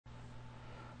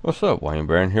What's up, Wayne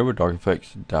Barron here with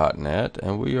DarkEffects.net,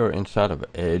 and we are inside of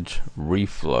Edge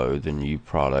Reflow, the new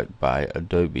product by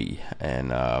Adobe.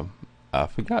 And I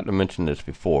forgot to mention this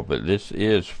before, but this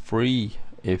is free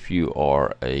if you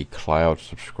are a cloud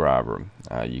subscriber.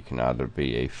 You can either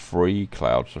be a free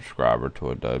cloud subscriber to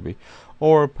Adobe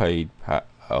or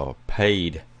a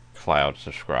paid cloud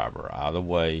subscriber. Either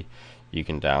way, you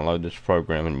can download this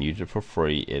program and use it for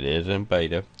free. It is in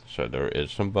beta, so there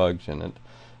is some bugs in it.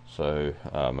 So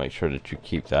make sure that you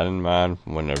keep that in mind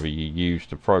whenever you use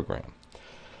the program.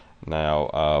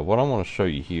 Now, what I want to show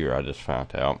you here, I just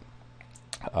found out,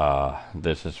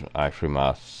 this is actually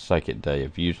my second day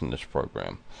of using this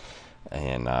program,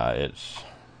 and it's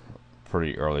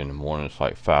pretty early in the morning. It's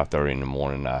like 5:30 in the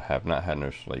morning. I have not had no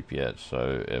sleep yet,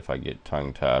 so if I get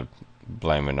tongue-tied,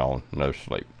 blame it on no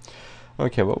sleep.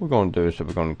 Okay, what we're going to do is that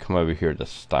we're going to come over here to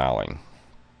styling.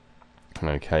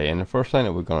 Okay, and the first thing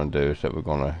that we're going to do is that we're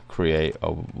going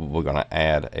to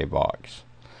add a box.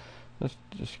 Let's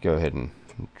just go ahead and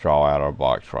draw out our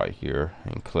box right here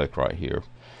and click right here.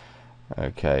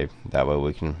 Okay, that way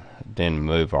we can then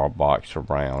move our box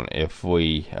around. If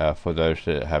we, for those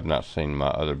that have not seen my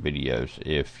other videos,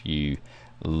 if you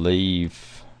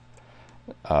leave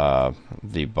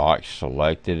the box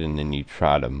selected and then you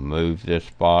try to move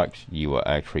this box, you will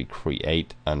actually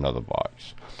create another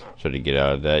box. So to get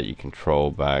out of that, you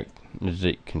control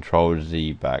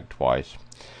Z back twice.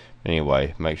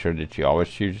 Anyway, make sure that you always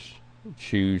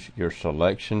choose your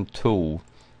selection tool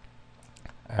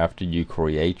after you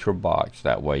create your box.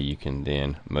 That way you can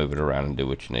then move it around and do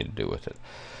what you need to do with it.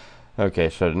 Okay,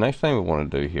 so the next thing we want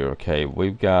to do here, okay,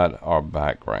 we've got our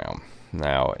background.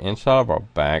 Now, inside of our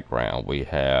background, we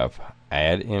have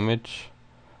add image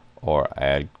or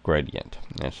add gradient.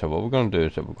 And so what we're going to do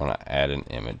is that we're going to add an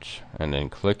image, and then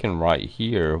clicking right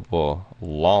here will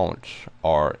launch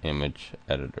our image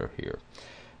editor here.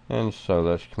 And so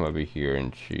let's come over here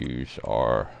and choose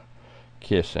our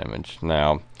kiss image.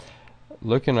 Now,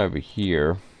 looking over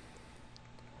here,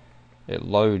 it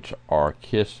loads our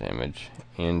kiss image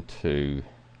into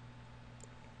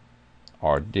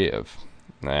our div.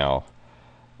 Now,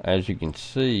 as you can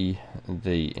see,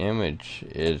 the image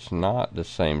is not the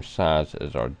same size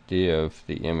as our div.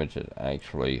 The image is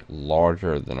actually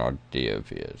larger than our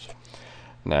div is.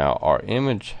 Now, our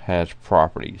image has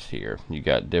properties here. You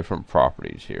got different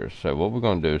properties here. So what we're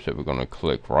going to do is that we're going to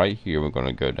click right here. We're going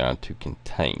to go down to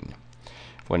contain.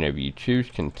 Whenever you choose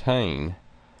contain,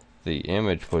 the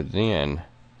image will then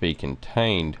be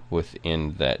contained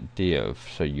within that div.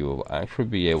 So you will actually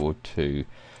be able to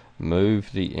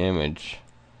move the image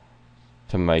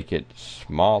to make it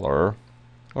smaller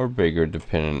or bigger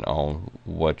depending on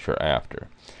what you're after.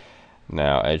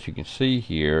 Now, as you can see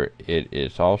here, it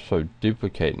is also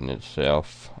duplicating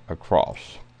itself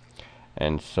across.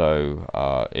 And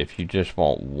so if you just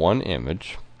want one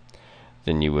image,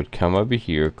 then you would come over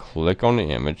here, click on the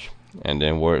image, and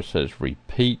then where it says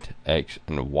repeat X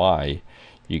and Y,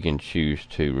 you can choose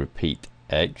to repeat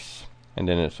X, and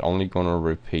then it's only going to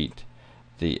repeat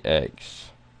the X,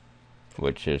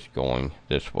 which is going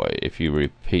this way. If you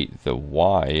repeat the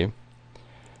Y,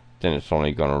 then it's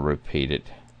only going to repeat it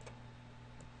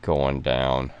going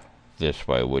down this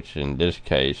way, which in this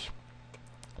case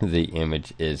the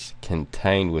image is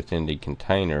contained within the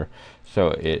container, so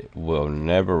it will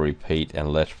never repeat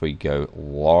unless we go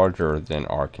larger than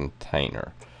our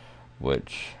container,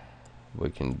 which we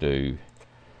can do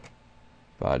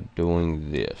by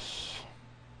doing this.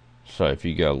 So if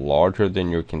you go larger than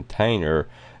your container,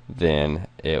 then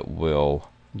it will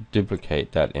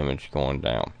duplicate that image going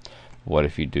down. What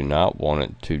if you do not want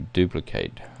it to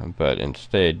duplicate, but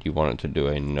instead you want it to do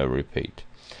a no repeat?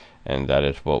 And that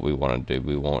is what we want to do.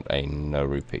 We want a no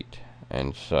repeat.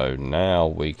 And so now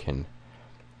we can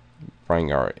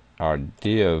bring our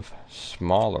div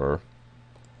smaller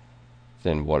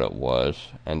than what it was,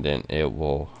 and then it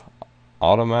will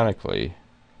automatically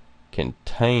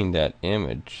contain that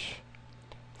image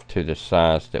to the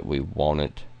size that we want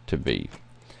it to be.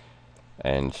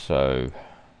 And so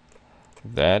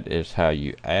that is how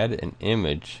you add an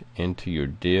image into your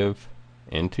div,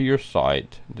 into your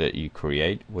site that you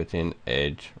create within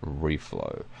Edge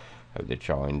Reflow. Hope that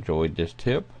y'all enjoyed this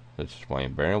tip. This is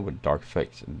Wayne Barron with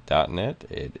DarkEffects.net.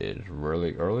 It is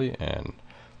really early and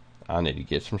I need to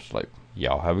get some sleep.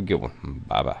 Y'all have a good one.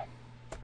 Bye bye.